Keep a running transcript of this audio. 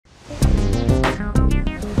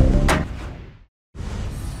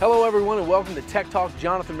everyone, and welcome to Tech Talk.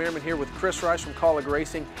 Jonathan Merryman here with Chris Rice from Colleague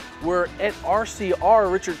Racing. We're at RCR,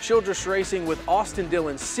 Richard Childress Racing, with Austin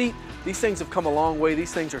Dillon's seat. These things have come a long way.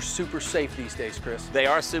 These things are super safe these days, Chris. They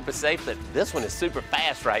are super safe, but this one is super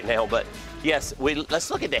fast right now. But yes, let's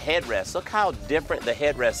look at the headrest. Look how different the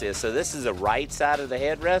headrest is. So this is the right side of the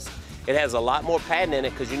headrest. It has a lot more padding in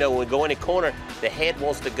it because, you know, when we go in a corner, the head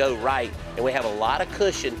wants to go right, and we have a lot of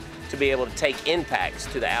cushion to be able to take impacts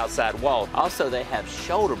to the outside wall. Also, they have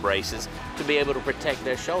shoulder braces to be able to protect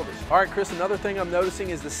their shoulders. All right, Chris, another thing I'm noticing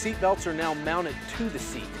is the seat belts are now mounted to the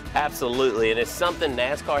seat. Absolutely, and it's something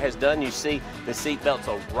NASCAR has done. You see the seat belts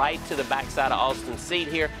are right to the backside of Austin's seat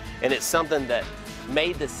here, and it's something that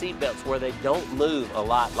made the seat belts where they don't move a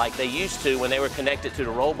lot like they used to when they were connected to the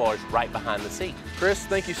roll bars right behind the seat. Chris,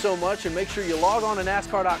 thank you so much, and make sure you log on to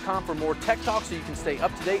NASCAR.com for more tech talk so you can stay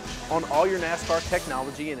up to date on all your NASCAR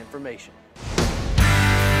technology and information.